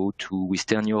you go to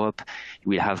Western Europe, you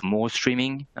will have more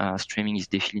streaming. Streaming is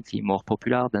definitely more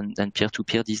popular than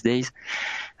peer-to-peer these days.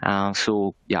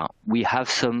 So yeah, we have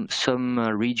some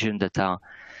regions that are,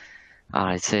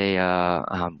 let's say,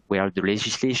 where the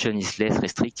legislation is less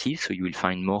restrictive, so you will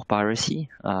find more piracy.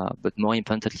 But more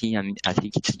importantly, I mean, I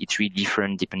think it's really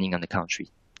different depending on the country.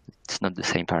 It's not the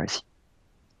same piracy.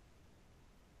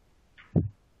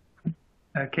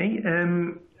 Okay,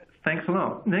 thanks a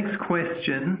lot. Next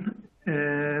question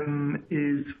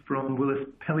is from Willis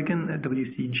Pelican at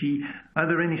WCG. Are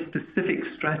there any specific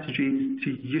strategies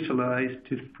to utilize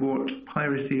to thwart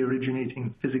piracy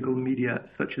originating physical media,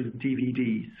 such as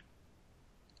DVDs?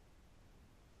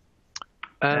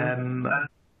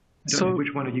 So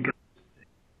which one of you guys?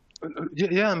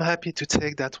 Yeah, I'm happy to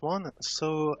take that one.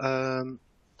 So,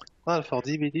 well, for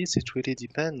DVDs, it really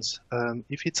depends.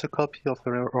 If it's a copy of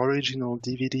an original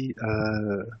DVD,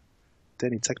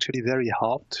 then it's actually very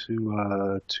hard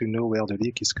to know where the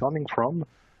leak is coming from.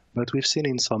 But we've seen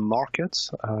in some markets,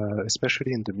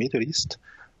 especially in the Middle East,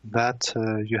 that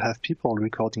you have people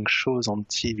recording shows on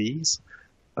TVs,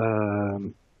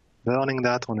 burning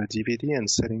that on a DVD and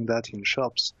selling that in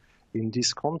shops. In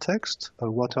this context,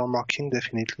 watermarking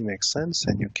definitely makes sense,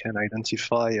 and you can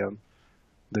identify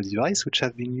the device which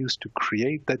have been used to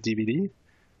create that DVD.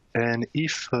 And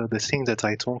if the thing that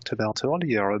I talked about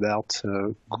earlier about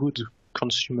good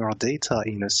consumer data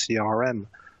in a CRM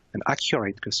and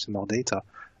accurate customer data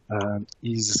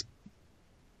is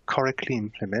correctly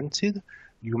implemented,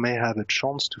 you may have a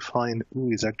chance to find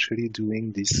who is actually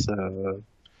doing this, the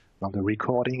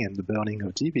recording and the burning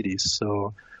of DVDs.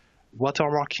 So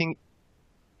watermarking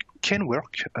can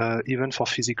work even for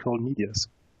physical medias.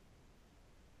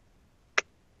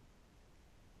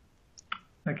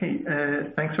 Okay,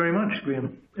 thanks very much,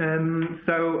 Graham.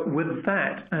 So with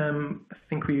that, I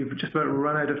think we've just about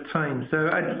run out of time. So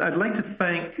I'd like to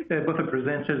thank both the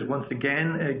presenters once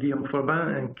again, Guillaume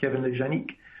Forbin and Kevin Lejanic,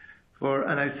 for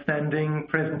an outstanding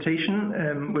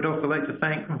presentation. We'd also like to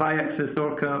thank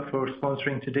Viaccess-Orca for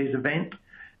sponsoring today's event.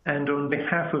 And on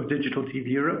behalf of Digital TV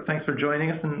Europe, thanks for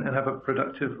joining us and have a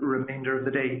productive remainder of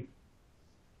the day.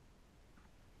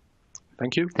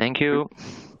 Thank you. Thank you.